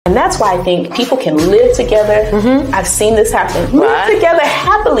And that's why I think people can live together. I've seen this happen. Live together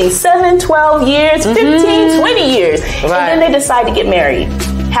happily, 7, 12 years, 15, 20 years. And then they decide to get married.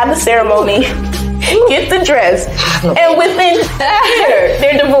 Have the ceremony, get the dress, and within a year,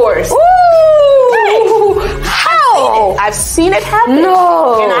 they're divorced. How? I've seen it happen.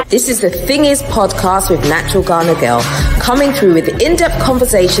 No. This is the Thing Is podcast with Natural Ghana Girl, coming through with in-depth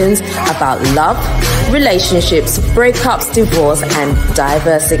conversations about love, relationships, breakups, divorce, and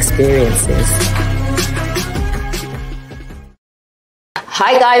diverse experiences.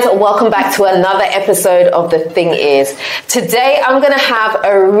 Hi guys, welcome back to another episode of The Thing Is. Today I'm going to have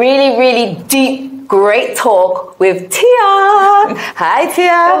a really deep, great talk with Tia. Hi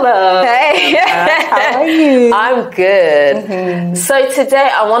Tia. Hello. Hey. How are you? I'm good. So today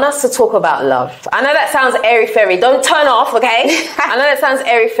I want us to talk about love. I know that sounds airy-fairy. Don't turn off, okay? I know that sounds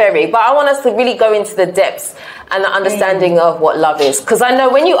airy-fairy, but I want us to really go into the depths and the understanding of what love is. Because I know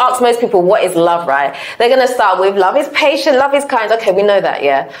when you ask most people what is love, right? They're going to start with love is patient, love is kind. Okay, we know that,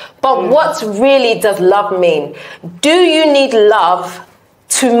 yeah. But what really does love mean? Do you need love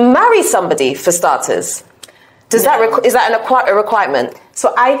to marry somebody, for starters? Is that a requirement?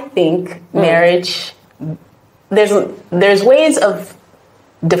 So I think marriage, there's ways of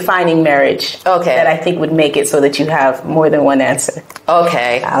defining marriage that I think would make it so that you have more than one answer.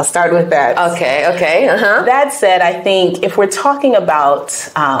 Okay. I'll start with that. Okay. That said, I think if we're talking about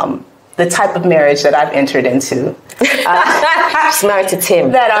the type of marriage that I've entered into, just married to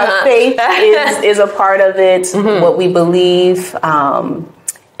Tim, that our faith is a part of it, what we believe,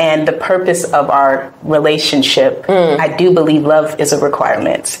 and the purpose of our relationship. I do believe love is a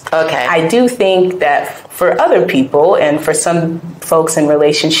requirement. Okay. I do think that for other people and for some folks in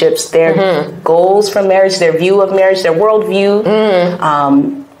relationships, their goals for marriage, their view of marriage, their worldview,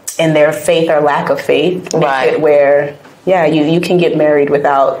 and their faith or lack of faith, make it where, you can get married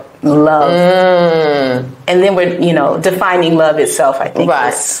without love. And then we're, defining love itself, I think,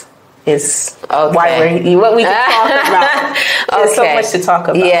 is why what we can talk about. There's so much to talk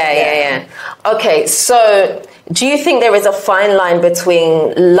about. Yeah. Okay, so do you think there is a fine line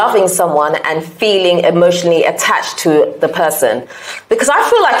between loving someone and feeling emotionally attached to the person? Because I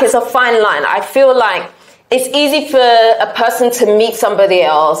feel like it's a fine line. I feel like it's easy for a person to meet somebody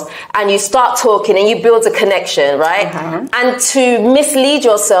else and you start talking and you build a connection, right? And to mislead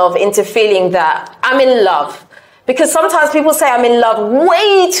yourself into feeling that I'm in love. Because sometimes people say I'm in love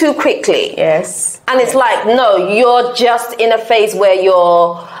way too quickly. Yes. And it's like, no, you're just in a phase where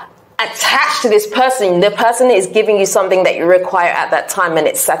you're attached to this person. The person is giving you something that you require at that time and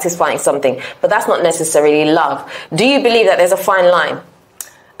it's satisfying something. But that's not necessarily love. Do you believe that there's a fine line?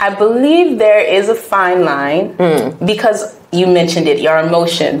 I believe there is a fine line because you mentioned it, your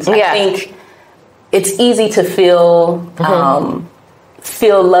emotions. I think it's easy to feel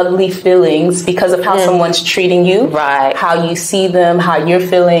lovely feelings because of how someone's treating you, how you see them, how you're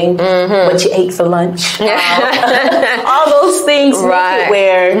feeling, what you ate for lunch, all those things make it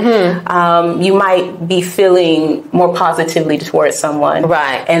where you might be feeling more positively towards someone.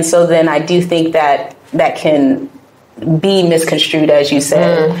 And so then I do think that can be misconstrued, as you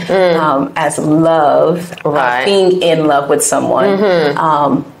said, as love, being in love with someone.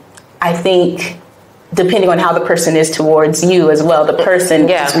 I think depending on how the person is towards you as well, the person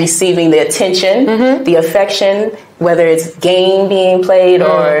is receiving the attention, the affection, whether it's game being played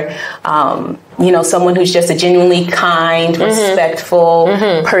or, someone who's just a genuinely kind, respectful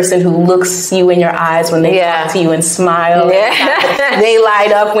person who looks you in your eyes when they talk to you and smile. They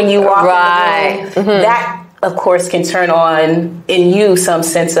light up when you walk in the room. That, of course, can turn on in you some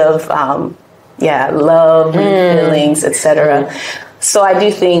sense of, love, feelings, etc. So I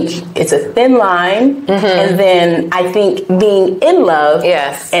do think it's a thin line. And then I think being in love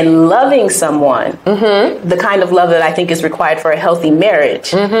and loving someone, the kind of love that I think is required for a healthy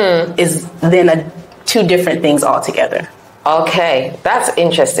marriage, is then two different things altogether. Okay, that's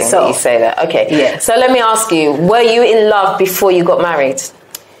interesting that you say that. Okay, so let me ask you, were you in love before you got married?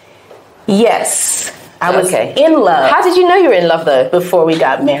 Yes, I was in love. How did you know you were in love though? Before we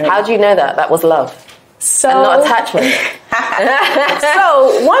got married. How did you know that was love? And not attachment.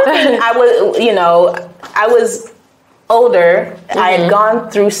 So one thing I was older. I had gone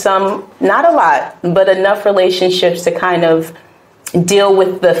through some, not a lot, but enough relationships to kind of deal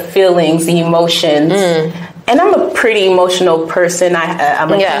with the feelings, the emotions. And I'm a pretty emotional person.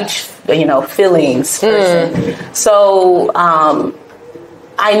 I'm a huge, feelings person. So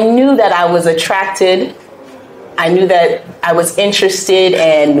I knew that I was attracted. I knew that I was interested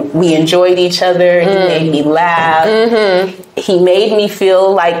and we enjoyed each other. He made me laugh. He made me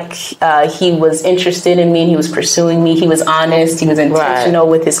feel like he was interested in me and he was pursuing me. He was honest. He was intentional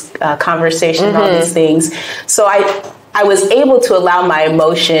with his conversation and all these things. So I was able to allow my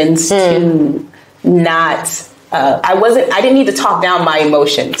emotions to not, I didn't need to talk down my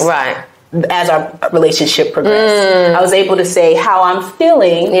emotions. Right. As our relationship progressed, I was able to say how I'm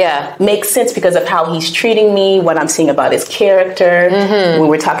feeling makes sense because of how he's treating me, what I'm seeing about his character, when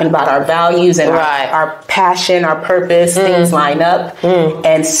we're talking about our values and our passion, our purpose, things line up.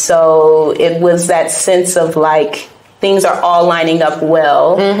 And so it was that sense of like, things are all lining up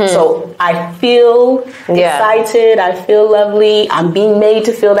well. So I feel excited. I feel lovely. I'm being made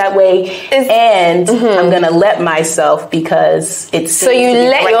to feel that way. And I'm going to let myself because it's... So you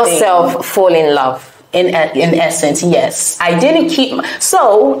let yourself fall in love. In essence, yes. I didn't keep...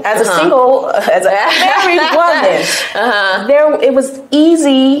 So, as a single, as a married woman, it was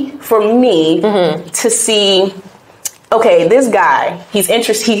easy for me to see... Okay, this guy, he's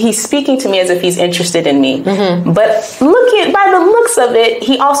interested. He's speaking to me as if he's interested in me. But by the looks of it,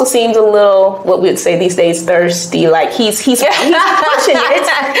 he also seems a little, what we would say these days, thirsty. Like he's pushing it.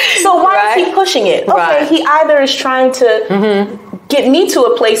 So why is he pushing it? Okay, he either is trying to get me to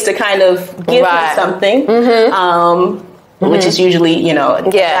a place to kind of give him something. Which is usually,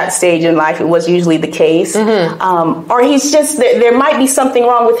 at that stage in life, it was usually the case. Or he's just, there might be something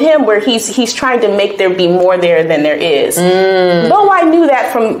wrong with him where he's trying to make there be more there than there is. Though I knew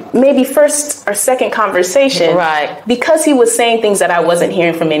that from maybe first or second conversation, because he was saying things that I wasn't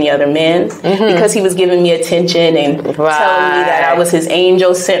hearing from any other men, because he was giving me attention and telling me that I was his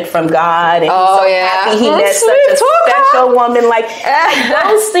angel sent from God, and he's so happy he met such a special woman. Like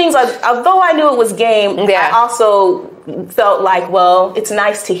those things, although I knew it was game, I also felt like, well, it's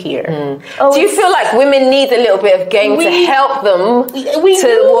nice to hear. Do you feel like women need a little bit of game to help them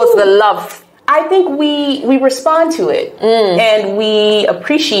towards the love? I think we respond to it and we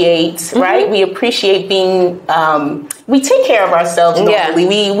appreciate, right? We appreciate being, we take care of ourselves normally.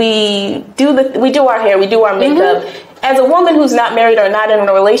 We do our hair, we do our makeup. As a woman who's not married or not in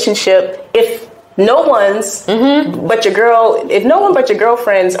a relationship, if no one's but your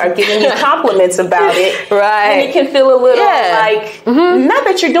girlfriends are giving you compliments about it, then it can feel a little like, not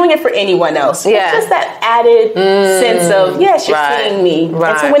that you're doing it for anyone else. It's just that added sense of, yes, you're seeing me.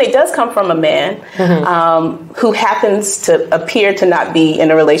 And so when it does come from a man who happens to appear to not be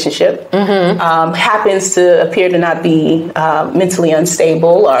in a relationship, happens to appear to not be mentally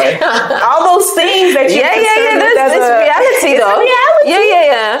unstable, or all those things that you're there's reality though.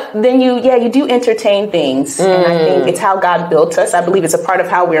 Then you do entertain things, and I think it's how God built us. I believe it's a part of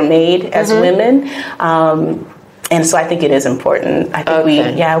how we're made as women, and so I think it is important. I think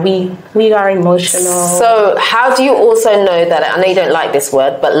we are emotional. So how do you also know that? I know you don't like this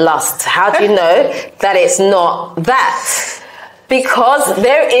word, but lust. How do you know that it's not that? Because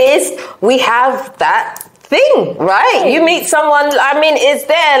we have that thing, right? You meet someone, it's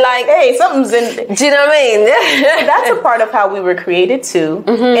there like, hey, something's in. Do you know what I mean? That's a part of how we were created too.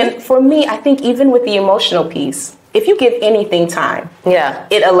 And for me, I think even with the emotional piece, if you give anything time,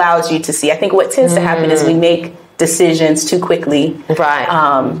 it allows you to see. I think what tends to happen is we make decisions too quickly.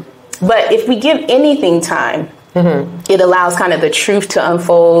 But if we give anything time, it allows kind of the truth to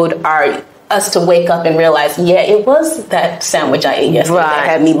unfold, us to wake up and realize, it was that sandwich I ate yesterday that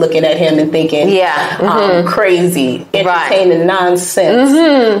had me looking at him and thinking, crazy, entertaining nonsense.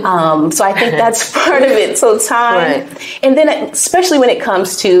 So I think that's part of it. So time, and then especially when it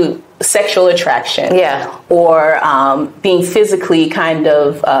comes to sexual attraction, or being physically kind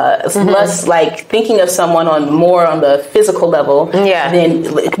of less like thinking of someone more on the physical level, than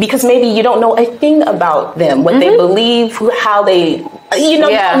because maybe you don't know a thing about them, what they believe, how they. You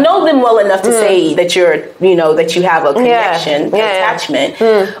don't know them well enough to say that that you have a connection, attachment.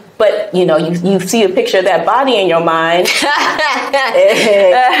 But you see a picture of that body in your mind,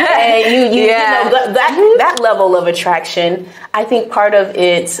 and you know that level of attraction. I think part of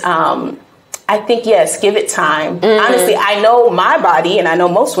it. I think, yes, give it time. Honestly, I know my body and I know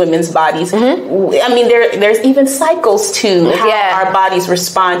most women's bodies. I mean, there's even cycles to how our bodies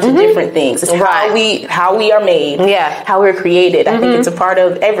respond to different things. It's how we are made, how we're created. I think it's a part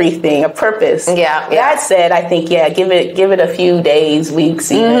of everything, a purpose. That said, I think, give it a few days, weeks,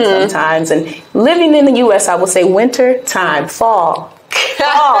 even sometimes. And living in the U.S., I will say winter time, fall,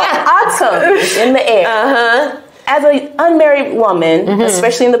 autumn is in the air. as an unmarried woman,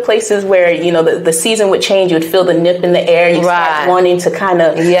 especially in the places where, you know, the season would change, you would feel the nip in the air. You start wanting to kind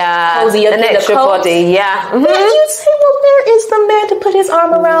of cozy up in the coat. Body. Then you say, well, where is the man to put his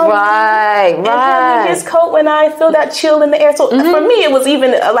arm around me? And have his coat when I feel that chill in the air. So for me, it was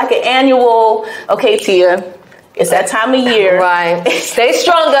even like an annual, okay, Tia, it's that time of year. Right. Stay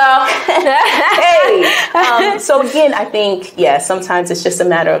strong, girl. Hey. So again, I think, sometimes it's just a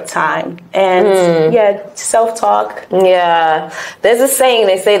matter of time. And self-talk. Yeah. There's a saying,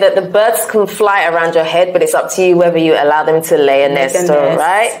 they say that the birds can fly around your head, but it's up to you whether you allow them to lay a nest,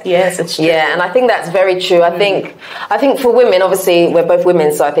 right? Yes, it's true. Yeah, and I think that's very true. I think for women, obviously, we're both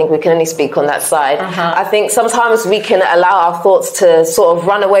women, so I think we can only speak on that side. I think sometimes we can allow our thoughts to sort of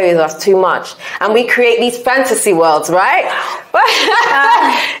run away with us too much. And we create these fantasy worlds, right?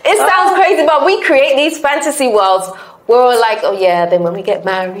 It sounds crazy, but we create these fantasy worlds where we're like, oh yeah, then when we get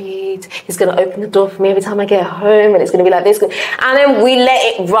married, he's going to open the door for me every time I get home, and it's going to be like this. And then we let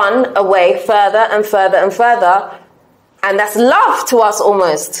it run away further and further and further. And that's love to us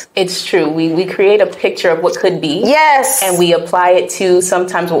almost. It's true. We create a picture of what could be. Yes. And we apply it to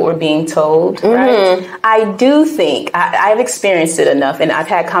sometimes what we're being told, right? I do think, I've experienced it enough, and I've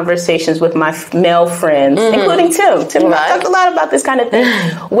had conversations with my male friends, including Tim. Tim talks a lot about this kind of thing,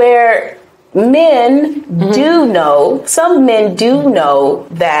 where men do know, some men do know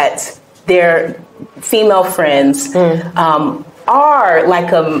that their female friends are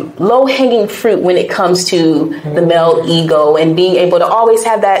like a low-hanging fruit when it comes to the male ego, and being able to always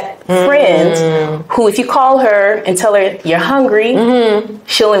have that friend who, if you call her and tell her you're hungry,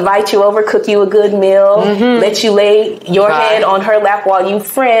 she'll invite you over, cook you a good meal, let you lay your head on her lap while you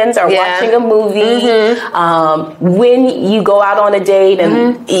friends are watching a movie. When you go out on a date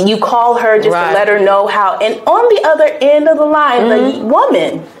and you call her just to let her know how, and on the other end of the line, the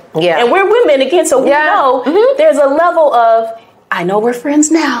woman, and we're women again, so we know there's a level of, I know we're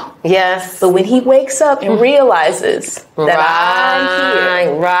friends now. Yes. But when he wakes up and realizes that I'm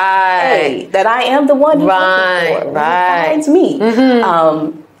here, hey, that I am the one he's looking for, he finds me.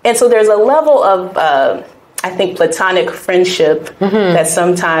 And so there's a level of, I think, platonic friendship that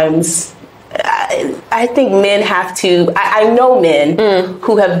sometimes I think men have to, I know men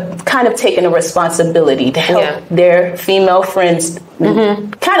who have kind of taken a responsibility to help their female friends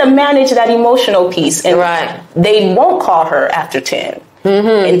kind of manage that emotional piece. And they won't call her after 10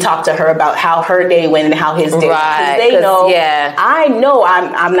 and talk to her about how her day went and how his day went. Because they know, I know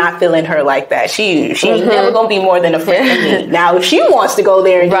I'm not feeling her like that. She ain't never going to be more than a friend to me. Now, if she wants to go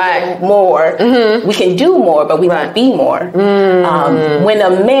there and do more, we can do more, but we won't be more. When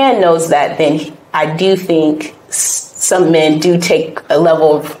a man knows that, then I do think some men do take a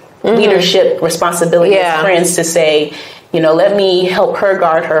level of leadership responsibility as friends to say, you know, let me help her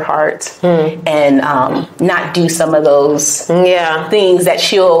guard her heart and not do some of those things that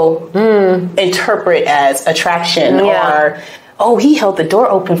she'll interpret as attraction or, oh, he held the door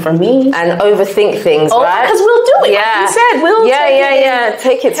open for me. And overthink things, right? Because we'll do it. Like you said, we'll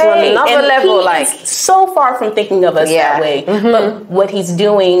take it to another level. Like, so far from thinking of us that way. But what he's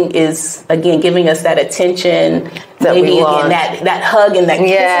doing is, again, giving us that attention, that maybe again, that hug and that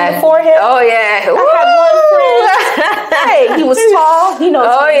kiss on the forehead. Oh, yeah. I had one friend. Hey, he was tall. He knows.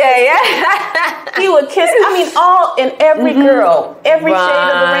 Oh, yeah. He would kiss. I mean, all and every girl, every shade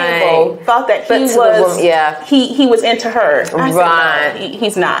of the rainbow thought that he was into her. I said, no,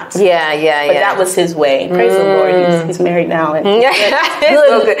 he's not. But that was his way. Praise the Lord. He's married now. And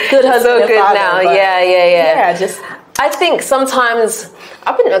good husband. So good father, now. Yeah, just. I think sometimes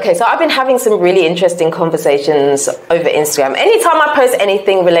I've been having some really interesting conversations over Instagram. Anytime I post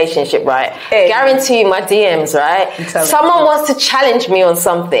anything relationship, guarantee you my DMs, someone wants to challenge me on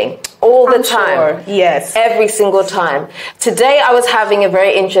something all the time. Sure. Yes. Every single time. Today I was having a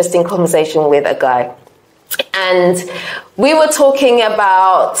very interesting conversation with a guy. And we were talking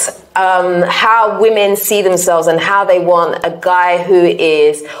about how women see themselves and how they want a guy who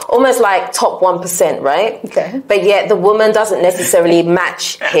is almost like top 1%, right? Okay. But yet the woman doesn't necessarily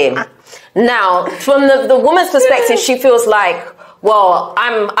match him. Now, from the woman's perspective, she feels like, well,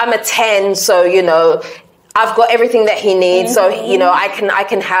 I'm a 10, so, you know, I've got everything that he needs, so, you know, I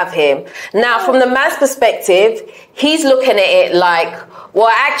can have him. Now, from the man's perspective, he's looking at it like, well,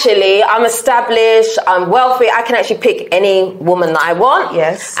 actually, I'm established, I'm wealthy, I can actually pick any woman that I want.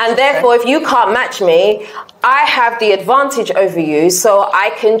 Yes. And therefore, if you can't match me, I have the advantage over you, so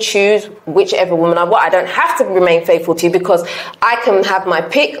I can choose whichever woman I want. I don't have to remain faithful to you because I can have my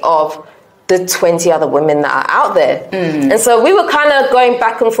pick of the 20 other women that are out there. And so we were kind of going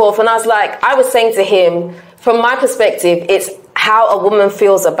back and forth, and I was saying to him, from my perspective, it's how a woman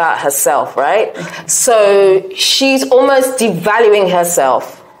feels about herself, right? So she's almost devaluing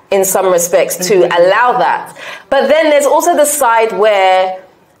herself in some respects to allow that. But then there's also the side where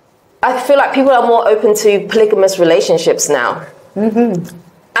I feel like people are more open to polygamous relationships now. That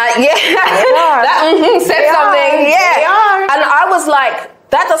said something. Yeah. And I was like,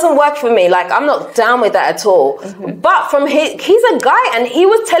 that doesn't work for me. Like, I'm not down with that at all. But from he's a guy, and he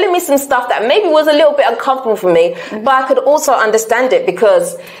was telling me some stuff that maybe was a little bit uncomfortable for me, but I could also understand it,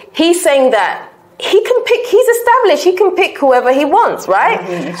 because he's saying that he can pick, he's established, he can pick whoever he wants, right?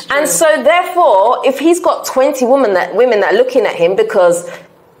 And so therefore, if he's got 20 women that are looking at him because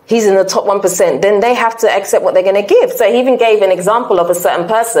he's in the top 1%, then they have to accept what they're going to give. So he even gave an example of a certain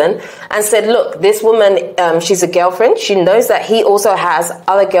person and said, look, this woman, she's a girlfriend. She knows that he also has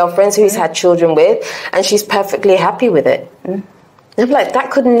other girlfriends who he's had children with, and she's perfectly happy with it. And I'm like, that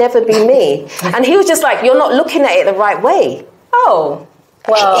could never be me. And he was just like, you're not looking at it the right way. Oh,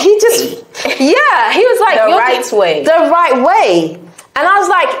 well. He just, he was like, the right way. The right way. And I was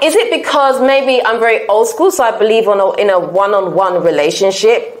like, is it because maybe I'm very old school, so I believe in a one-on-one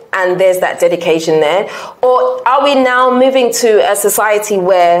relationship, and there's that dedication there? Or are we now moving to a society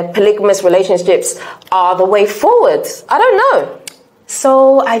where polygamous relationships are the way forward? I don't know.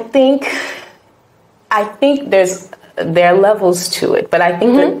 So I think there are levels to it, but I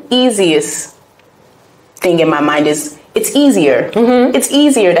think the easiest thing in my mind is it's easier. It's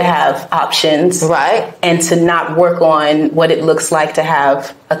easier to have options, right, and to not work on what it looks like to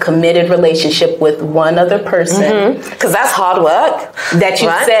have a committed relationship with one other person. Because that's hard work. That you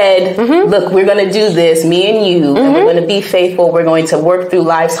said, look, we're going to do this, me and you, and we're going to be faithful. We're going to work through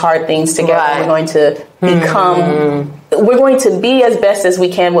life's hard things together. Right. We're going to become. We're going to be as best as we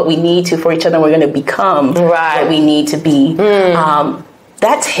can what we need to for each other. We're going to become what we need to be.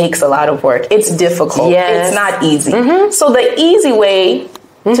 That takes a lot of work. It's difficult. Yes. It's not easy. So the easy way,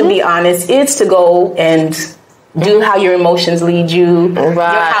 to be honest, is to go and do how your emotions lead you,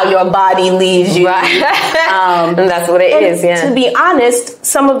 how your body leads you. And that's what it is. Yeah. To be honest,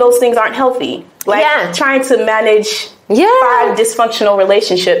 some of those things aren't healthy. Like trying to manage 5 dysfunctional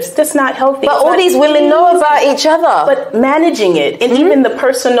relationships, that's not healthy. But all these women know about each other. But managing it, and even the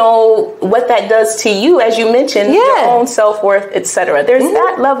personal, what that does to you, as you mentioned, your own self-worth, etc. There's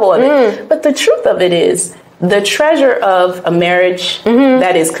that level of it. But the truth of it is, the treasure of a marriage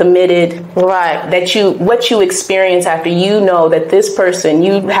that is committed, that what you experience after you know that this person,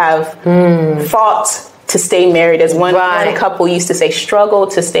 you have fought to stay married, as one couple used to say, struggle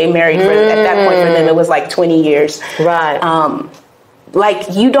to stay married. At that point for them, it was like 20 years.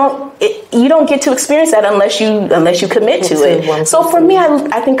 Like you don't get to experience that unless you commit to it. So for me,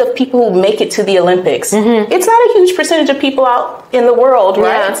 I think of people who make it to the Olympics. It's not a huge percentage of people out in the world,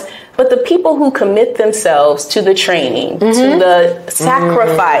 right? But the people who commit themselves to the training, to the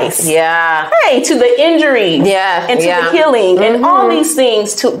sacrifice, to the injuries, and to the healing, and all these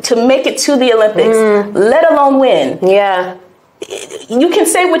things to make it to the Olympics, let alone win. You can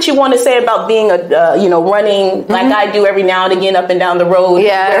say what you want to say about being running like I do every now and again up and down the road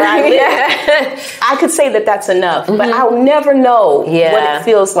where I live. I could say that that's enough, but I'll never know what it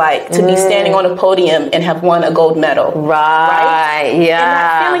feels like to be standing on a podium and have won a gold medal. And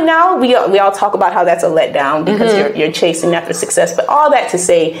that feeling now, we all talk about how that's a letdown because you're chasing after success, but all that to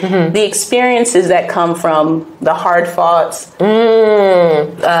say, the experiences that come from the hard fought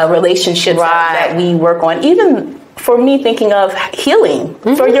relationships that we work on, even for me, thinking of healing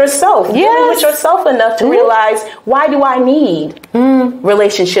for yourself, dealing with yourself enough to realize, why do I need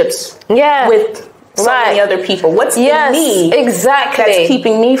relationships with so many other people? What's in me that's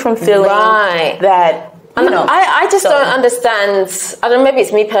keeping me from feeling that? I just don't understand. I don't know, maybe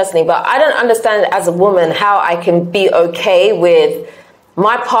it's me personally, but I don't understand as a woman how I can be okay with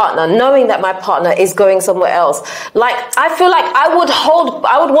my partner knowing that my partner is going somewhere else. Like, I feel like I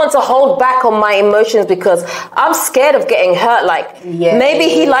would want to hold back on my emotions because I'm scared of getting hurt. Like, maybe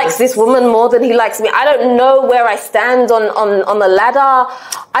he likes this woman more than he likes me. I don't know where I stand on the ladder.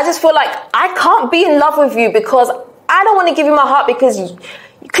 I just feel like I can't be in love with you because I don't want to give you my heart because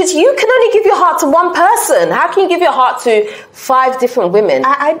you can only give your heart to one person. How can you give your heart to 5 different women?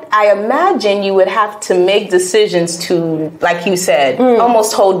 I imagine you would have to make decisions to, like you said,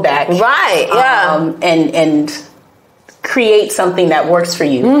 almost hold back. And create something that works for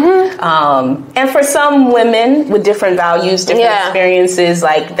you. And for some women with different values, different experiences,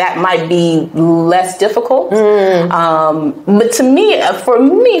 like that might be less difficult. But to me, for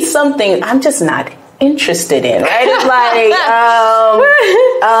me, something I'm just not interested in, right? It's like,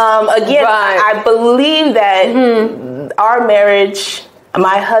 again, I believe that our marriage,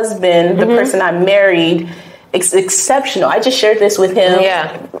 my husband, the person I married, exceptional. I just shared this with him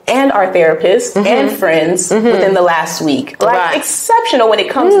and our therapist and friends within the last week. Like exceptional when it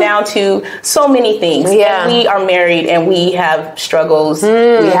comes down to so many things. Yeah. And we are married and we have struggles. We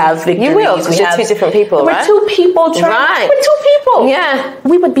have victories. You will, because you're two different people, right? We're two people trying. We're two people. Yeah.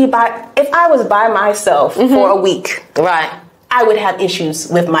 We would be if I was by myself for a week. Right. I would have issues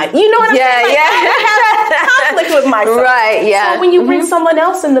with you know what I'm saying? Like, I would have conflict with myself. Right, yeah. So when you bring someone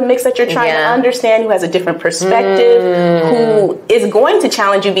else in the mix that you're trying to understand, who has a different perspective, who is going to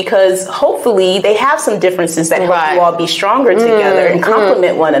challenge you because hopefully they have some differences that help you all be stronger together and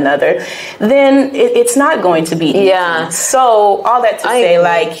complement one another, then it's not going to be easy. Yeah. So all that to say,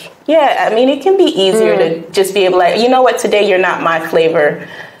 like, I mean, it can be easier to just be able to, like, you know what, today you're not my flavor.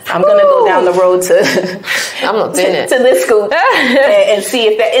 I'm going to go down the road I'm not doing it. To this school and see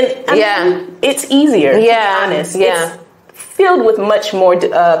if that. I mean, it's easier. Yeah, to be honest. Yeah, it's filled with much more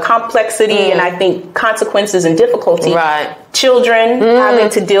complexity and I think consequences and difficulty. Right. Children having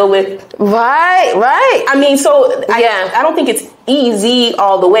to deal with. Right. I mean, so I don't think it's easy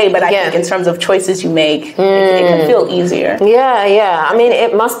all the way, but I think in terms of choices you make, it can feel easier. Yeah. I mean,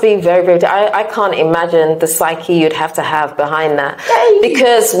 it must be very, very. I can't imagine the psyche you'd have to have behind that.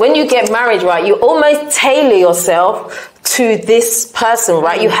 Because when you get married, right, you almost tailor yourself to this person,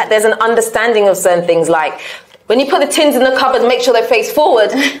 right? There's an understanding of certain things, like, when you put the tins in the cupboard, make sure they face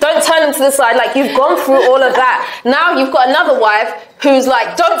forward. Don't turn them to the side. Like, you've gone through all of that. Now you've got another wife who's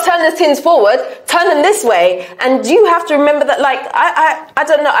like, don't turn the tins forward, turn them this way. And you have to remember that, like, I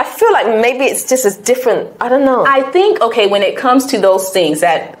don't know. I feel like maybe it's just as different. I don't know. I think, when it comes to those things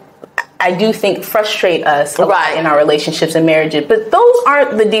that I do think frustrate us a lot in our relationships and marriages, but those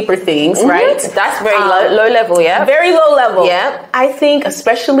aren't the deeper things, right? That's very low level, yeah. Very low level. Yeah. I think,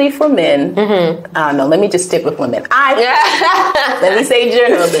 especially for men, no, let me just stick with women. Let me say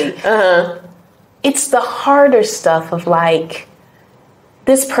generally, it's the harder stuff of, like,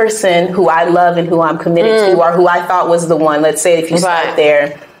 this person who I love and who I'm committed to, or who I thought was the one. Let's say if you start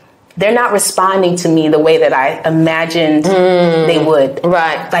there. They're not responding to me the way that I imagined they would.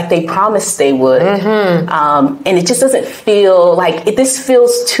 Right. Like they promised they would. And it just doesn't feel like this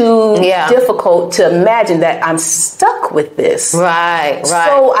feels too difficult to imagine that I'm stuck with this. Right.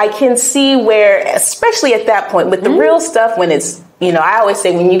 So I can see where, especially at that point, with the real stuff, when it's, I always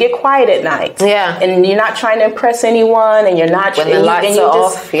say when you get quiet at night, and you're not trying to impress anyone, and you're not, when the lights are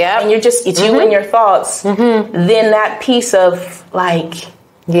off, and you're just, it's you and your thoughts, then that piece of, like,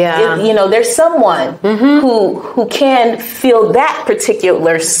 there's someone who can fill that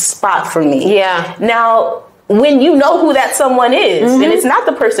particular spot for me. Yeah. Now, when you know who that someone is, and it's not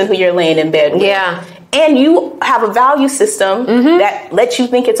the person who you're laying in bed with, and you have a value system that lets you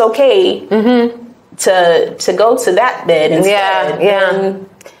think it's okay to go to that bed instead,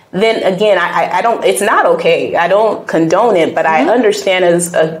 then again, I don't, it's not okay. I don't condone it, but I understand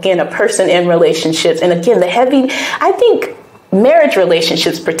as, again, a person in relationships, and again, I think marriage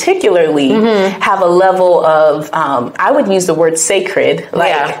relationships particularly have a level of, I would use the word sacred,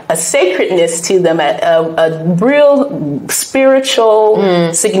 like a sacredness to them, a real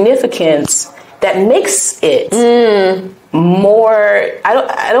spiritual significance that makes it more,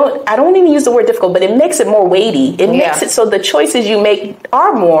 I don't even use the word difficult, but it makes it more weighty. It makes it so the choices you make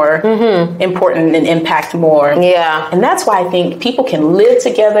are more important and impact more. Yeah. And that's why I think people can live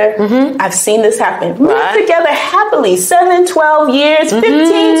together. I've seen this happen. Live together happily, 7, 12 years,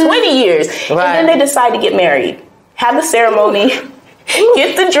 15, 20 years. And then they decide to get married. Have the ceremony,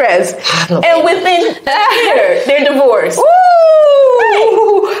 get the dress, and within a year, they're divorced.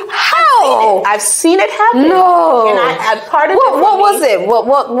 How? I've seen it happen. No. And I part of what was it?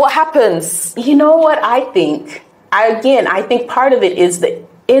 What happens? You know what I think? I think part of it is the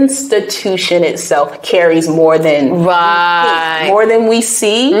institution itself carries more than we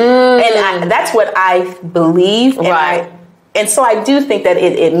see. And that's what I believe. And so I do think that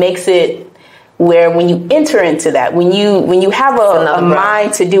it makes it where when you enter into that, when you have a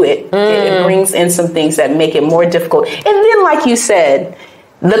mind to do it, it brings in some things that make it more difficult. And then, like you said,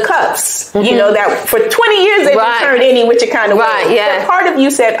 the cups, that for 20 years they've been turned any which kind of way. But part of you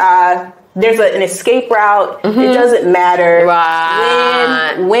said, there's an escape route. It doesn't matter.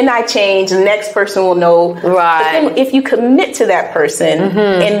 When I change, the next person will know. But then if you commit to that person,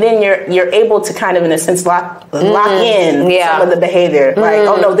 and then you're able to kind of, in a sense, lock in some of the behavior. Like,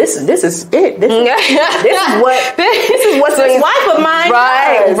 oh no, this is it. This is what this wife of mine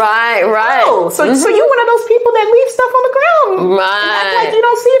does. Right. Oh, so you're one of those people that leave stuff on the ground. Act like you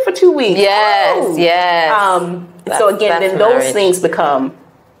don't see it for 2 weeks. Yes. So again, then those things become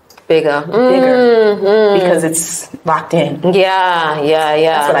bigger, because it's locked in. Yeah.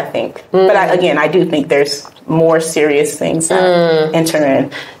 That's what I think. But I do think there's more serious things that enter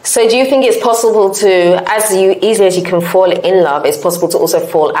in. So do you think it's possible to, as easily as you can fall in love, it's possible to also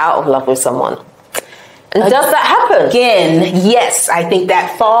fall out of love with someone? And does that happen? Again, yes. I think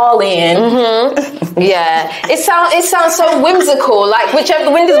that fall in. Yeah. It sounds so whimsical. Like whichever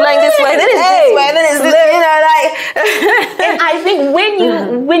the wind is blowing this way, then it's this way, then it's this. And I think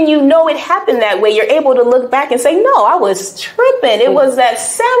when you know it happened that way, you're able to look back and say, "No, I was tripping. It was that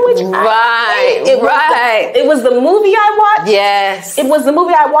sandwich." It was the movie I watched. Yes. It was the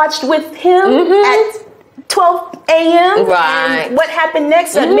movie I watched with him at 12 a.m. Right. And what happened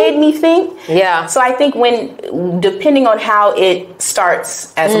next that made me think. Yeah. So I think depending on how it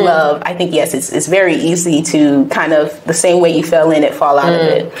starts as love, I think, yes, it's very easy to kind of, the same way you fell in it, fall out of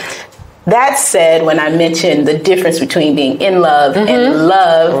it. That said, when I mentioned the difference between being in love and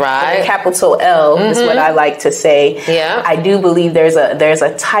love, with a capital L, is what I like to say. Yeah. I do believe there's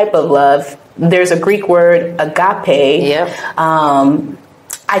a type of love. There's a Greek word, agape. Yep.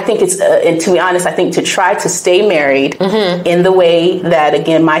 I think it's, and to be honest, I think to try to stay married in the way that,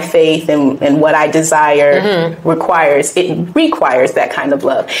 again, my faith and what I desire requires that kind of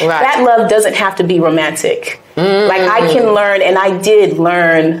love. Right. That love doesn't have to be romantic. Like I can learn, and I did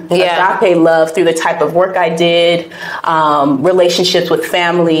learn agape love through the type of work I did, relationships with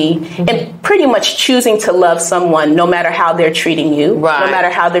family, and pretty much choosing to love someone no matter how they're treating you, no matter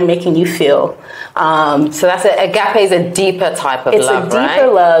how they're making you feel. So that's agape is a deeper type of love, right? It's a deeper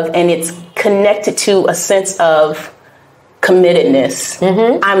love, and it's connected to a sense of committedness.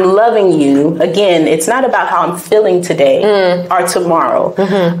 I'm loving you. Again, it's not about how I'm feeling today or tomorrow.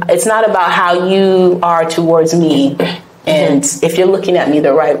 It's not about how you are towards me. And if you're looking at me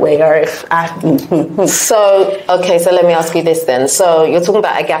the right way, or if I... So let me ask you this then. So you're talking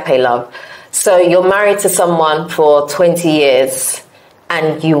about agape love. So you're married to someone for 20 years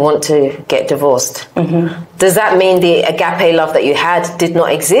and you want to get divorced. Does that mean the agape love that you had did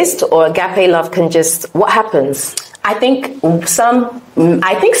not exist, or agape love can just... What happens? I think some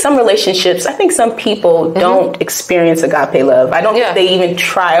relationships, I think some people don't experience agape love. I don't think they even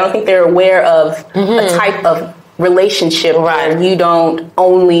try. I don't think they're aware of a type of relationship where you don't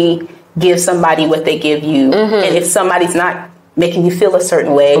only give somebody what they give you. And if somebody's not making you feel a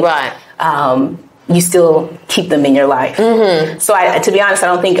certain way, you still keep them in your life. So to be honest, I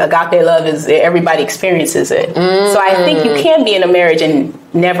don't think agape love is, everybody experiences it. So I think you can be in a marriage and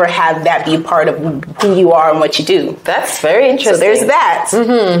never have that be a part of who you are and what you do. That's very interesting. So there's that.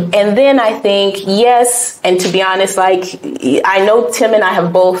 And then I think, yes, and to be honest, like, I know Tim and I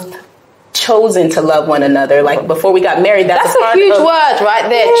have both chosen to love one another. Like before we got married, that's a huge word right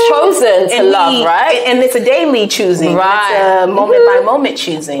there. Chosen to love, right? And it's a daily choosing, right? It's a moment by moment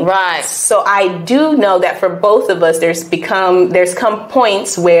choosing, right? So I do know that for both of us, there's come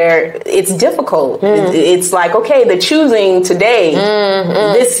points where it's difficult. It's like, okay, the choosing today,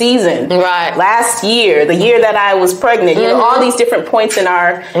 this season, right? Last year, the year that I was pregnant, you know, all these different points in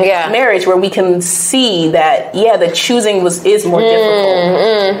our marriage where we can see that, the choosing is more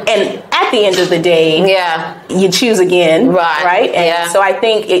difficult. And at the end of the day, you choose again, right? And so I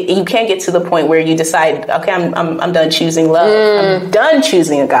think you can't get to the point where you decide, okay, I'm done choosing love. I'm done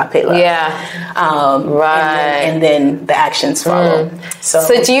choosing agape love. And then the actions follow.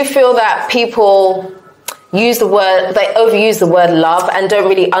 So do you feel that people overuse the word love and don't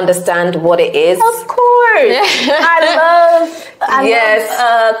really understand what it is? Of course. I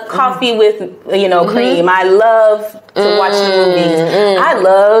love coffee with, cream. I love to watch the movies. I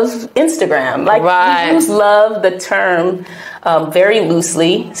love Instagram. Like, we use love, the term, very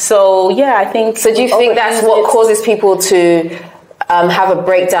loosely. So, I think... So do you think that's what causes people to have a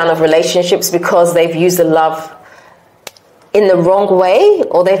breakdown of relationships, because they've used the love in the wrong way,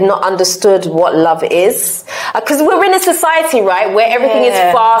 or they've not understood what love is? Because we're in a society, right, where everything is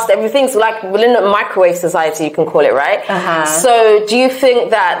fast, everything's like, we're in a microwave society, you can call it, right? So do you think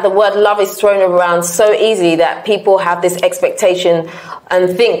that the word love is thrown around so easily that people have this expectation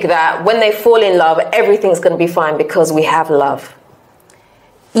and think that when they fall in love, everything's going to be fine because we have love?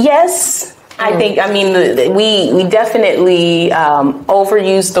 Yes. I think, we definitely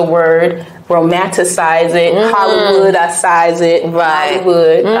overuse the word, romanticize it, Hollywoodize it,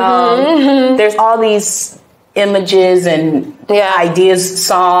 Hollywood. There's all these images and ideas,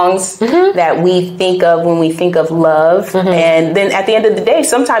 songs that we think of when we think of love. And then at the end of the day,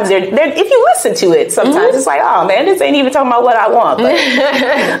 sometimes they're if you listen to it, sometimes it's like, oh man, this ain't even talking about what I want.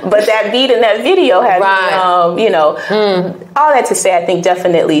 But that beat in that video had me, all that to say, I think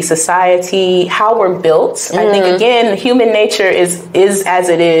definitely society, how we're built. I think, again, human nature is as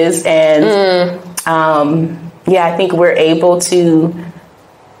it is. And I think we're able to,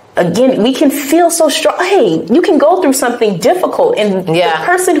 again, we can feel so strong. Hey, you can go through something difficult, and the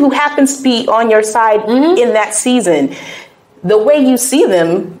person who happens to be on your side in that season, the way you see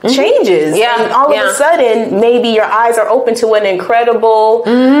them changes. And all of a sudden, maybe your eyes are open to an incredible,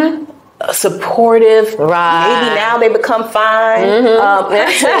 supportive, maybe now they become fine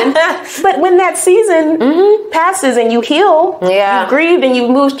person. But when that season passes and you heal, you grieved and you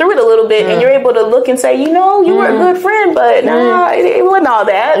moved through it a little bit, and you're able to look and say, you were a good friend, but it wasn't all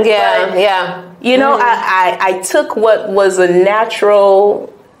that. I took what was a natural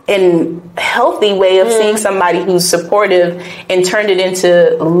and healthy way of seeing somebody who's supportive and turned it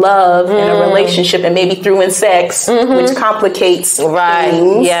into love in a relationship, and maybe threw in sex, which complicates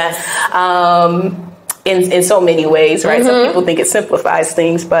things. In so many ways, right? Some people think it simplifies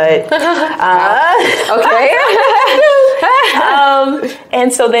things, but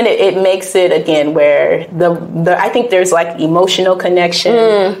and so then it makes it, again, where the I think there's like emotional connection.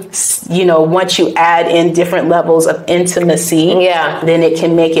 Once you add in different levels of intimacy, then it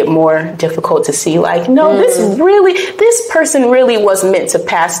can make it more difficult to see, like, no, this person really was meant to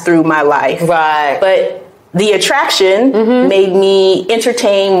pass through my life, but the attraction made me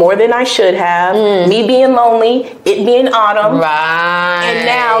entertain more than I should have. Me being lonely, it being autumn. And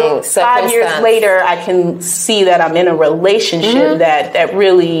now, 5 years later, I can see that I'm in a relationship that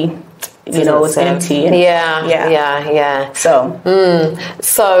really, is empty. So,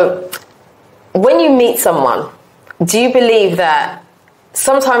 when you meet someone, do you believe that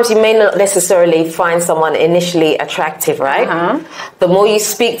sometimes you may not necessarily find someone initially attractive, right? The more you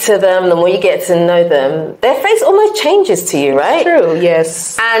speak to them, the more you get to know them, their face almost changes to you, right? True,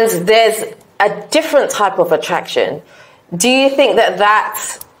 yes. And there's a different type of attraction. Do you think that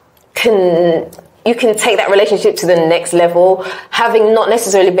you can take that relationship to the next level, having not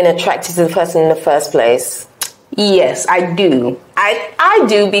necessarily been attracted to the person in the first place? Yes, I do. I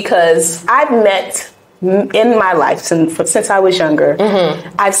do, because I've met, in my life, since I was younger,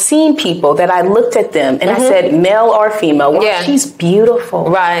 I've seen people that I looked at them and I said, male or female, wow, she's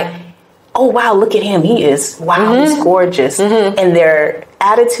beautiful. Oh, wow, look at him. He is, he's gorgeous. And their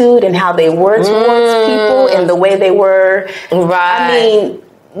attitude and how they were towards people and the way they were. I mean,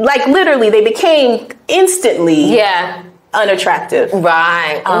 like, literally, they became instantly unattractive.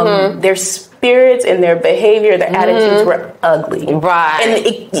 Their spirits and their behavior, their attitudes were ugly. And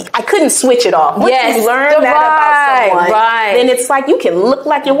I couldn't switch it off. Once you learn that about someone, then it's like you can look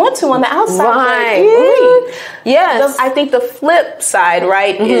like you want to on the outside. I think the flip side,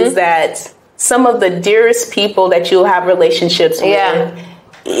 is that some of the dearest people that you'll have relationships with,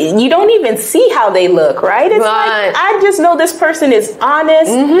 you don't even see how they look, right? It's like, I just know this person is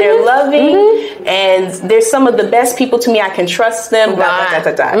honest, they're loving, and they're some of the best people to me. I can trust them.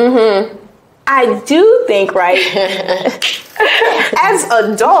 I do think, as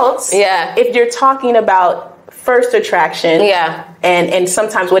adults, if you're talking about first attraction, and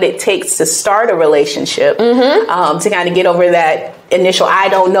sometimes what it takes to start a relationship, to kind of get over that initial I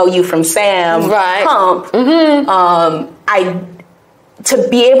don't know you from Sam hump, to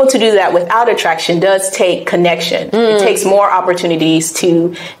be able to do that without attraction does take connection. It takes more opportunities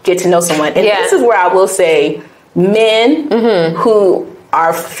to get to know someone. And this is where I will say, men who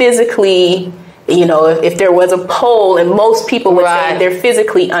are physically, if there was a poll and most people would say they're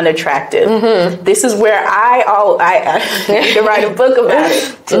physically unattractive. This is where I need to write a book about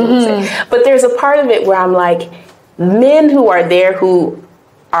it. But there's a part of it where I'm like, men who are there who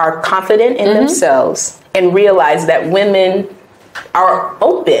are confident in themselves and realize that women are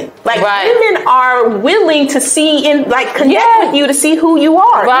open. Like, women are willing to see and connect with you to see who you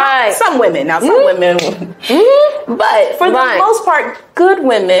are. Some women. But for the most part, good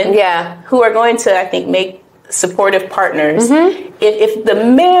women who are going to, I think, make supportive partners. If the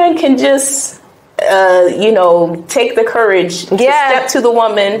man can just, take the courage to step to the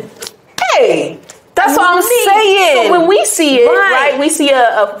woman, hey, that's what I'm saying. So when we see it, we see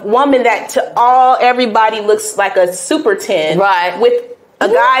a woman that to everybody looks like a super 10, with a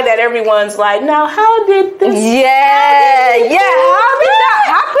guy that everyone's like, now how did this? How did that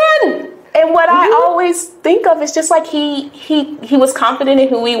happen? And what I always think of is just like he was confident in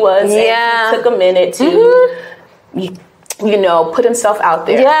who he was. And it took a minute to. put himself out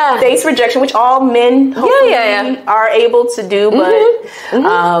there. Yeah. Face rejection, which all men hopefully are able to do,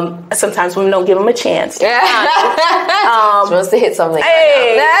 but sometimes women don't give them a chance. Yeah. She wants to hit something.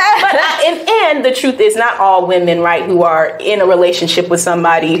 And the truth is, not all women, right, who are in a relationship with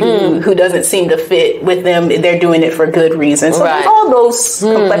somebody who doesn't seem to fit with them, they're doing it for good reasons. So there's all those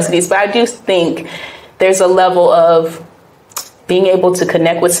complexities, but I do think there's a level of being able to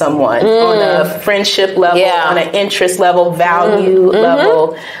connect with someone on a friendship level, on an interest level, value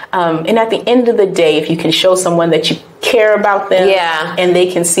level. And at the end of the day, if you can show someone that you care about them and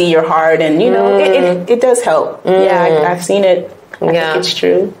they can see your heart, and, it does help. Yeah, I've seen it. I think it's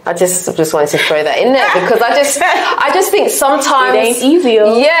true. I just wanted to throw that in there because I just think sometimes it ain't easy.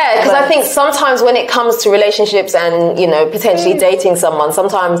 Yeah, because I think sometimes when it comes to relationships and potentially dating someone,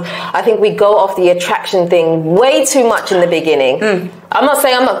 sometimes I think we go off the attraction thing way too much in the beginning. I'm not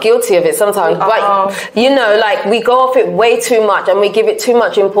saying I'm not guilty of it sometimes, but we go off it way too much and we give it too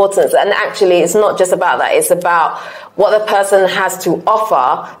much importance. And actually, it's not just about that. It's about what the person has to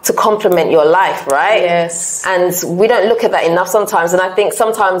offer to complement your life, right? Yes. And we don't look at that enough sometimes. And I think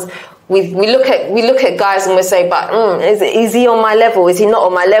sometimes we look at guys and we say, but is he on my level? Is he not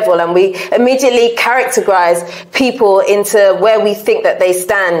on my level? And we immediately categorize people into where we think that they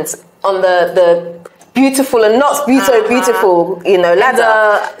stand on the beautiful and not so beautiful,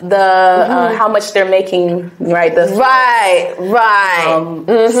 ladder. The how much they're making, right? The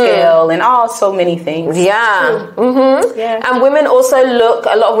scale and so many things. Yeah. And women also a lot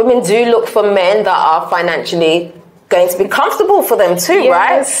of women do look for men that are financially going to be comfortable for them too,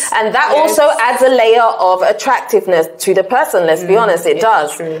 right? And that also adds a layer of attractiveness to the person. Let's be honest, it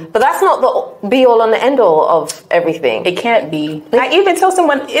does. True. But that's not the be all and the end all of everything. It can't be. I even tell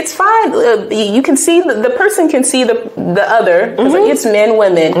someone it's fine. You can see the person can see the other. It's men,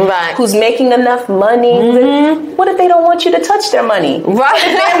 women, who's making enough money. What if they don't want you to touch their money? Right.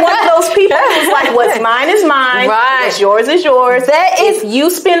 They're one of those people who's like, what's mine is mine. Right. What's yours is yours. If you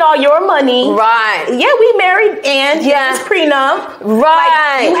spend all your money, yeah, we married and it's prenup.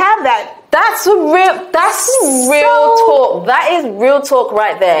 Right. You have that. That's real talk. That is real talk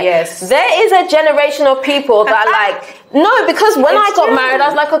right there. Yes. There is a generation of people that no, because when I got married, I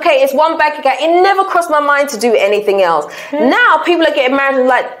was like, okay, it's one bank account. It never crossed my mind to do anything else. Now people are getting married and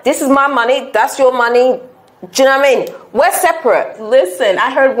like, this is my money, that's your money. Do you know what I mean? We're separate. Listen, I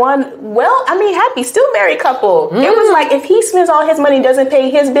heard happy, still married couple. It was like, if he spends all his money and doesn't pay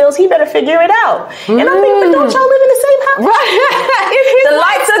his bills, he better figure it out. And I'm thinking, but don't y'all live in the same house? Right. If the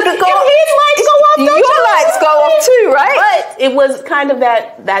lights go off, his lights go off, your lights go off too, right? But it was kind of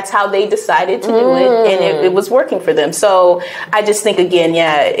that's how they decided to do it, and it was working for them. So I just think, again,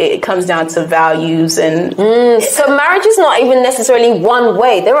 it comes down to values. And so marriage is not even necessarily one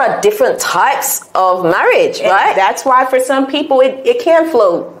way. There are different types of marriage, right? And that's why for some people it can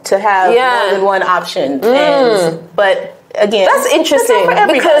float to have more than one option. But again, that's interesting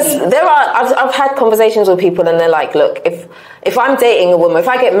because I've had conversations with people and they're like, look, if I'm dating a woman, if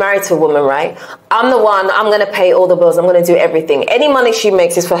I get married to a woman, right, I'm going to pay all the bills, I'm going to do everything. Any money she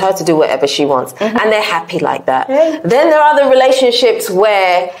makes is for her to do whatever she wants. And they're happy like that. Then there are the relationships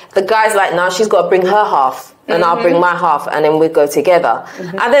where the guy's like, no, she's got to bring her half. And I'll bring my half, and then we go together.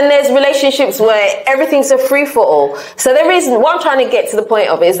 And then there's relationships where everything's a free-for-all. So what I'm trying to get to the point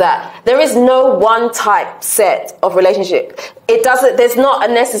of is that there is no one type set of relationship. There's not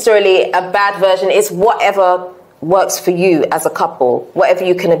necessarily a bad version. It's whatever works for you as a couple, whatever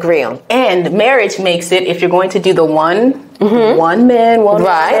you can agree on. And marriage makes it, if you're going to do the one man, one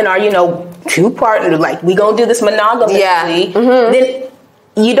woman, or, two partners, like, we gonna do this monogamously, then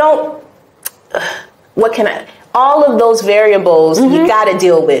you don't... all of those variables you got to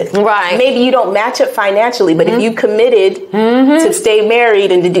deal with. Right. Maybe you don't match up financially, but if you committed to stay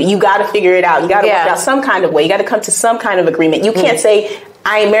married and you got to figure it out. You got to work out some kind of way. You got to come to some kind of agreement. You can't say,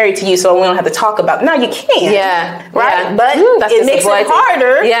 I ain't married to you, so we don't have to talk about it. No, you can't. Yeah. Right? Yeah. But it makes it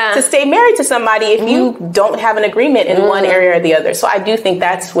harder to stay married to somebody if you don't have an agreement in one area or the other. So I do think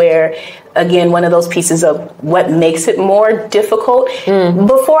that's where, again, one of those pieces of what makes it more difficult.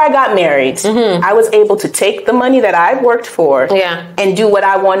 Before I got married, I was able to take the money that I worked for and do what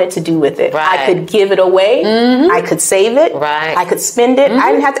I wanted to do with it. Right. I could give it away. I could save it. Right. I could spend it.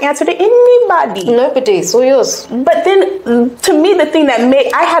 I didn't have to answer to anybody. Nobody. It's all yours. But then, to me, the thing that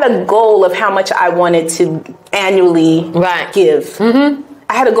I had a goal of how much I wanted to annually give.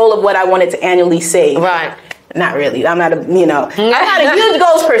 I had a goal of what I wanted to annually save. Right. Not really. I'm not a, I'm not a huge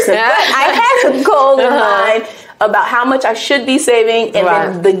goals person, but I had a goal in mind about how much I should be saving, and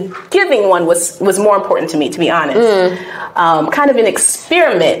then the giving one was more important to me, to be honest. Kind of an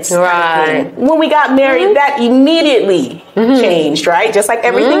experiment. Right. When we got married, that immediately changed, right? Just like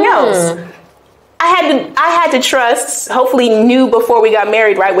everything else. I had to trust, hopefully knew before we got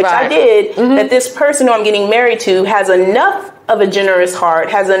married, right? Which I did, that this person who I'm getting married to has enough of a generous heart,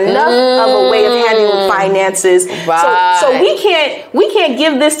 has enough of a way of handling finances. Right. So we can't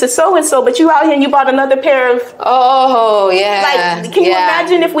give this to so and so, but you out here and you bought another pair of. Oh yeah. Like, can you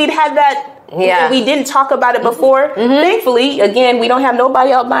imagine if we'd had that? Yeah. If we didn't talk about it before. Thankfully, again, we don't have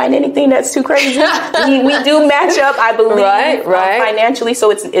nobody out buying anything that's too crazy. we do match up, I believe, financially.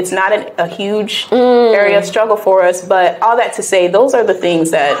 So it's not a huge area of struggle for us. But all that to say, those are the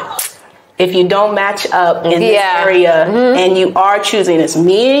things that, if you don't match up in this area and you are choosing, it's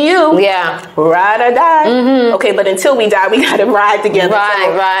me and you, ride or die. Okay, but until we die, we got to ride together.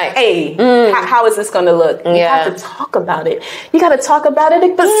 Right. Hey, how is this going to look? You have to talk about it. You got to talk about it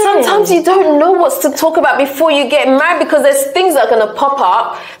again. But sometimes you don't know what to talk about before you get married, because there's things that are going to pop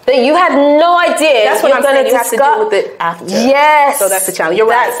up that you had no idea. That's what I'm saying. You have to deal with it after. Yes. So that's the challenge. You're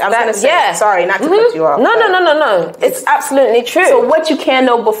right. I was going to say, sorry, not to cut you off. No. It's absolutely true. So what you can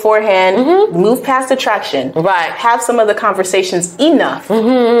know beforehand, move past attraction. Right. Have some of the conversations enough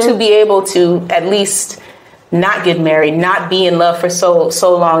to be able to at least not get married, not be in love for so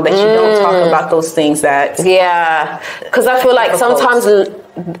long that you don't talk about those things that. Yeah. Because I feel like sometimes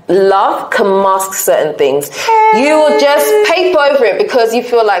love can mask certain things. You will just paper over it because you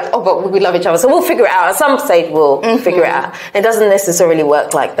feel like, oh, but we love each other, so we'll figure it out. At some stage, we'll figure it out. It doesn't necessarily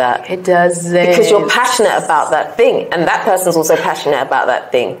work like that. It doesn't. Because you're passionate about that thing, and that person's also passionate about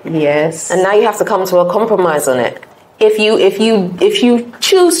that thing. Yes. And now you have to come to a compromise on it. If you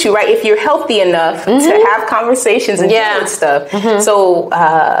choose to, right? If you're healthy enough to have conversations and deal with stuff. So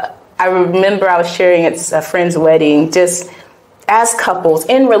I remember I was sharing at a friend's wedding, just as couples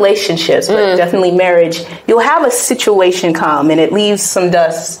in relationships, but definitely marriage, you'll have a situation come and it leaves some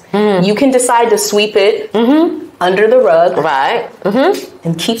dust. You can decide to sweep it under the rug, right?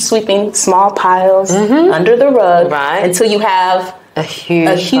 And keep sweeping small piles under the rug, right, until you have a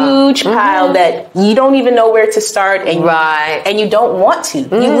huge pile that you don't even know where to start, and and you don't want to.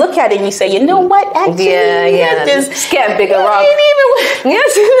 You look at it and you say, you know what? Actually, just get a bigger rug.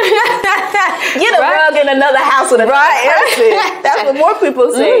 Get a rug in another house with another person. That's what more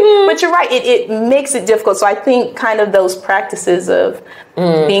people say. But you're right. It makes it difficult. So I think kind of those practices of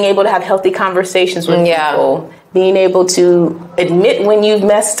being able to have healthy conversations with people. Being able to admit when you've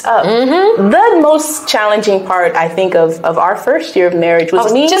messed up. The most challenging part, I think, of our first year of marriage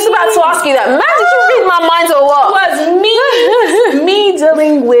was me. Just about to ask you that. Man, did you read my mind or what? Was me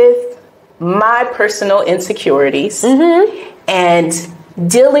dealing with my personal insecurities and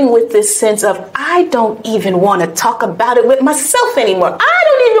dealing with this sense of, I don't even want to talk about it with myself anymore. I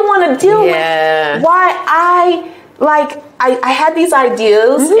don't even want to deal with why I had these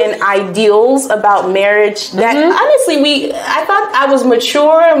ideas and ideals about marriage that honestly I thought I was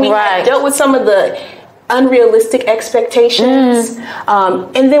mature and we had dealt with some of the unrealistic expectations.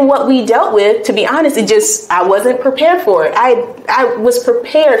 And then what we dealt with, to be honest, I wasn't prepared for it. I was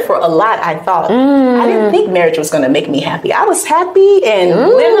prepared for a lot, I thought. I didn't think marriage was going to make me happy. I was happy and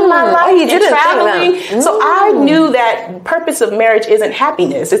living my life and traveling. So I knew that purpose of marriage isn't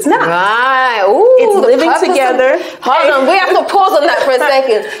happiness. It's not. Right. Ooh, it's living together. Hold on, we have to pause on that for a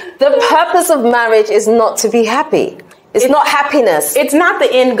second. The purpose of marriage is not to be happy. It's not happiness. It's not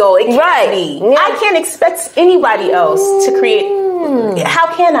the end goal. It can't be. Yeah. I can't expect anybody else to create.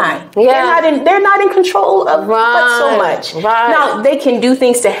 How can I? They're not in control of but so much. Now, they can do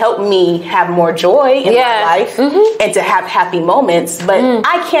things to help me have more joy in my life and to have happy moments. But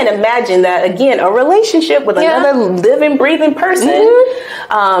I can't imagine that, again, a relationship with another living, breathing person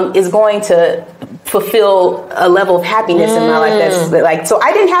is going to fulfill a level of happiness in my life that's like, so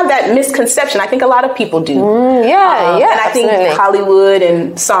I didn't have that misconception. I think a lot of people do. And I think Hollywood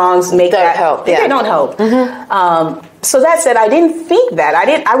and songs make that help. They don't help. So that said, I didn't think that.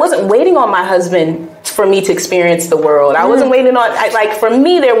 I wasn't waiting on my husband for me to experience the world. I wasn't waiting on, for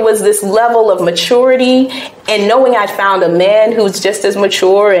me, there was this level of maturity and knowing I'd found a man who's just as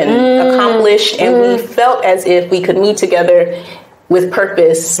mature and accomplished, and we felt as if we could move together with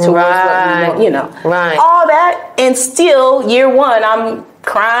purpose towards what we want, all that. And still, year one, I'm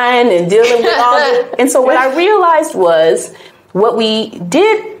crying and dealing with all this. And so what I realized was what we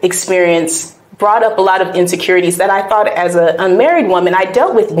did experience brought up a lot of insecurities that I thought as an unmarried woman I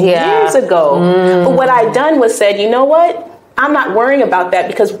dealt with years ago. But what I'd done was said, you know what? I'm not worrying about that,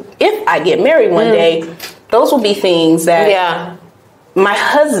 because if I get married one day, those will be things that my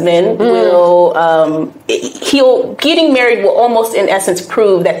husband will, getting married will almost in essence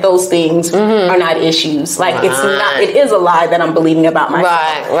prove that those things are not issues. Like it is a lie that I'm believing about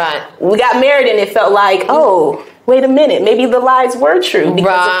myself. Right. We got married and it felt like, oh, wait a minute, maybe the lies were true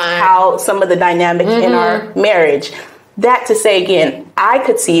because of how some of the dynamic in our marriage. That to say again, I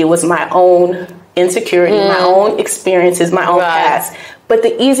could see it was my own insecurity, my own experiences, my own past. But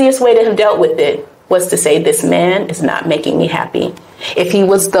the easiest way to have dealt with it was to say, this man is not making me happy. If he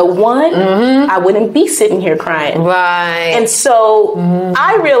was the one, I wouldn't be sitting here crying. Right. And so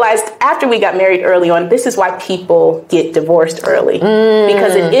I realized after we got married early on, this is why people get divorced early.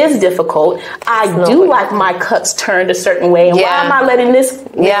 Because it is difficult. I do like my cups turned a certain way. And why am I letting this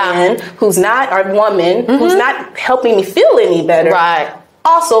man who's not, or woman, who's not helping me feel any better,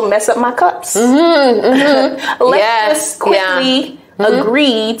 also mess up my cups? Let's just quickly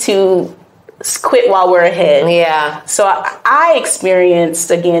agree to quit while we're ahead. So I experienced,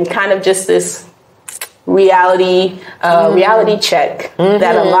 again, kind of just this reality check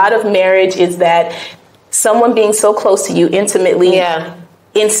that a lot of marriage is that someone being so close to you intimately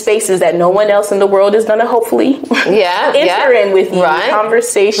in spaces that no one else in the world is going to hopefully enter in with you,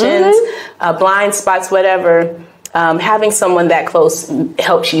 conversations, blind spots, whatever. Having someone that close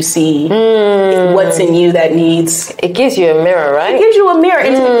helps you see what's in you that needs. It gives you a mirror, right? It gives you a mirror.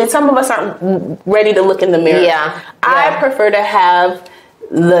 And some of us aren't ready to look in the mirror. I prefer to have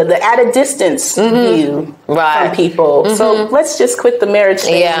the at a distance view from people. So let's just quit the marriage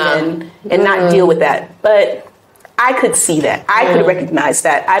thing and not deal with that. But I could see that. I could recognize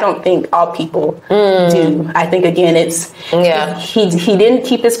that. I don't think all people do. I think, again, it's he didn't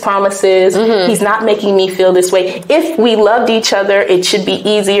keep his promises. He's not making me feel this way. If we loved each other, it should be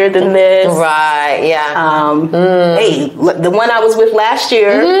easier than this. Hey, the one I was with last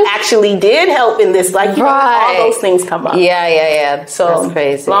year actually did help in this. Like, all those things come up. So, that's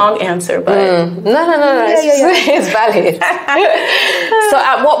crazy. Long answer, but... No. It's valid. So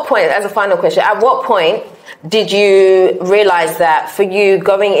at what point, as a final question, at what point did you realize that for you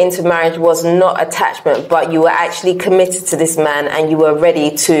going into marriage was not attachment, but you were actually committed to this man and you were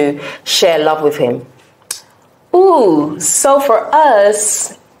ready to share love with him? So for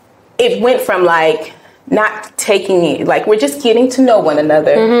us, it went from like not taking it, like we're just getting to know one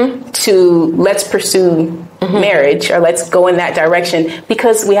another to let's pursue marriage or let's go in that direction,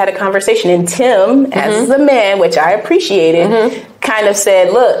 because we had a conversation and Tim, as the man, which I appreciated, kind of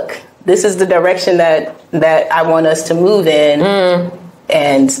said, look, this is the direction that I want us to move in.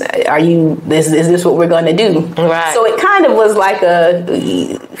 And is this what we're going to do? So it kind of was like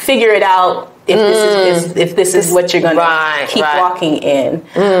a figure it out if this is what you're going to keep walking in.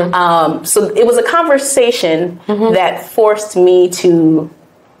 So it was a conversation that forced me to,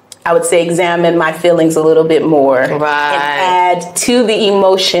 I would say, examine my feelings a little bit more and add to the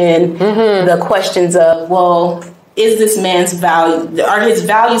emotion the questions of, well, is this man's value? Are his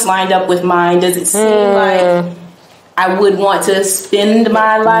values lined up with mine? Does it seem like I would want to spend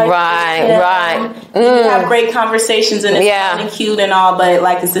my life? We have great conversations and it's fun and cute and all, but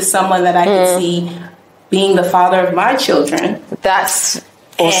like, is this someone that I could see being the father of my children? That's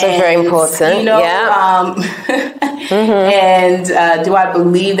also very important. You know, and do I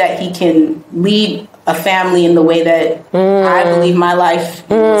believe that he can lead a family in the way that I believe my life is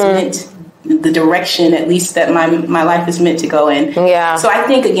meant, the direction at least that my life is meant to go in. So I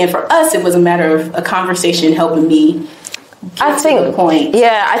think, again, for us, it was a matter of a conversation helping me get to the point.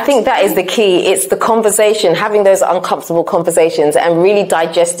 I think that is the key. It's the conversation, having those uncomfortable conversations and really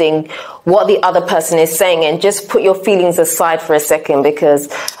digesting what the other person is saying, and just put your feelings aside for a second, because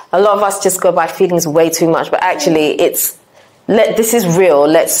a lot of us just go by feelings way too much. But actually, this is real.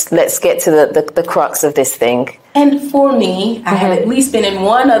 Let's get to the crux of this thing. And for me, I have at least been in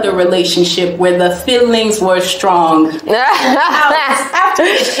one other relationship where the feelings were strong. After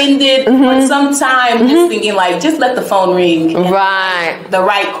it ended, for some time, just thinking like, just let the phone ring. And the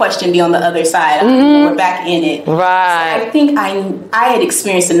right question be on the other side. We're back in it. So I think I had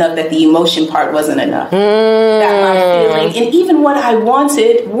experienced enough that the emotion part wasn't enough. That my feeling, and even what I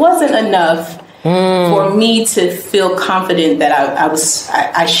wanted wasn't enough for me to feel confident that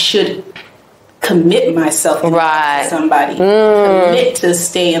I should commit myself to somebody, commit to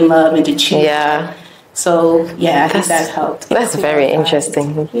stay in love and to choose. So I think that helped. That's very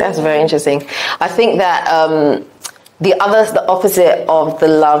interesting. That's very interesting. I think that the opposite of the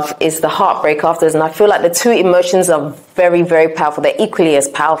love is the heartbreak afterwards, and I feel like the two emotions are very, very powerful. They're equally as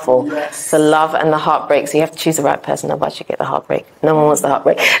powerful. The love and the heartbreak. So you have to choose the right person, otherwise you get the heartbreak. No one wants the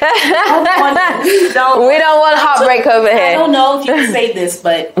heartbreak. We don't want heartbreak over here. I don't know if you can say this,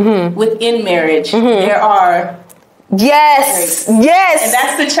 but within marriage, there are Yes. Yes. And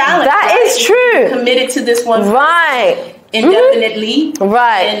that's the challenge. That right? is true. Committed to this one. Right. Indefinitely.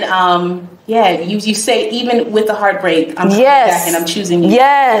 Right. And yeah, you say even with the heartbreak, I'm coming back and I'm choosing you.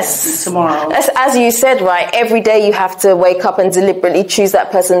 Yes. Tomorrow. As you said, right, every day you have to wake up and deliberately choose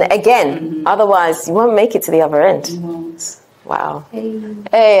that person again. Otherwise, you won't make it to the other end. You won't. Wow.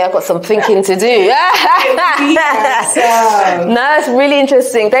 Hey, I've got some thinking to do. No, it's really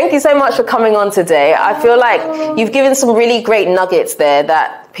interesting. Thank you so much for coming on today. I feel like you've given some really great nuggets there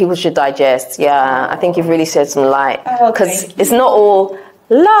that people should digest. Yeah, I think you've really shed some light. Because it's not all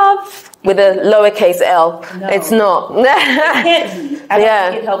love with a lowercase L. No. It's not. It can't be. I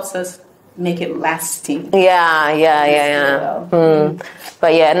think it helps us make it lasting. Yeah.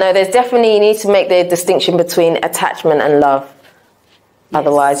 But yeah, no, there's definitely, you need to make the distinction between attachment and love. Yes.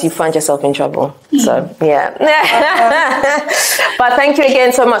 Otherwise, you find yourself in trouble. So, yeah. But thank you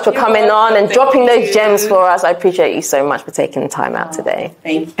again so much for coming on and dropping those gems for us. I appreciate you so much for taking the time out today.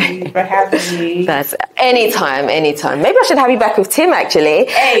 Thank you for having me. That's anytime. Maybe I should have you back with Tim, actually.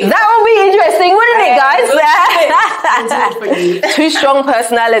 Hey. That would be interesting, wouldn't it, guys? Two strong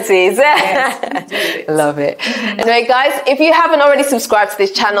personalities. Yes, love it. Anyway, guys, if you haven't already subscribed to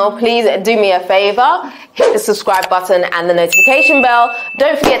this channel, please do me a favor. Hit the subscribe button and the notification bell.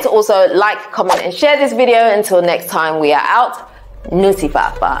 Don't forget to also like, comment, and share this video. Until next time, we are out.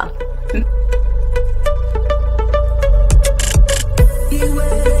 Nutitfafa.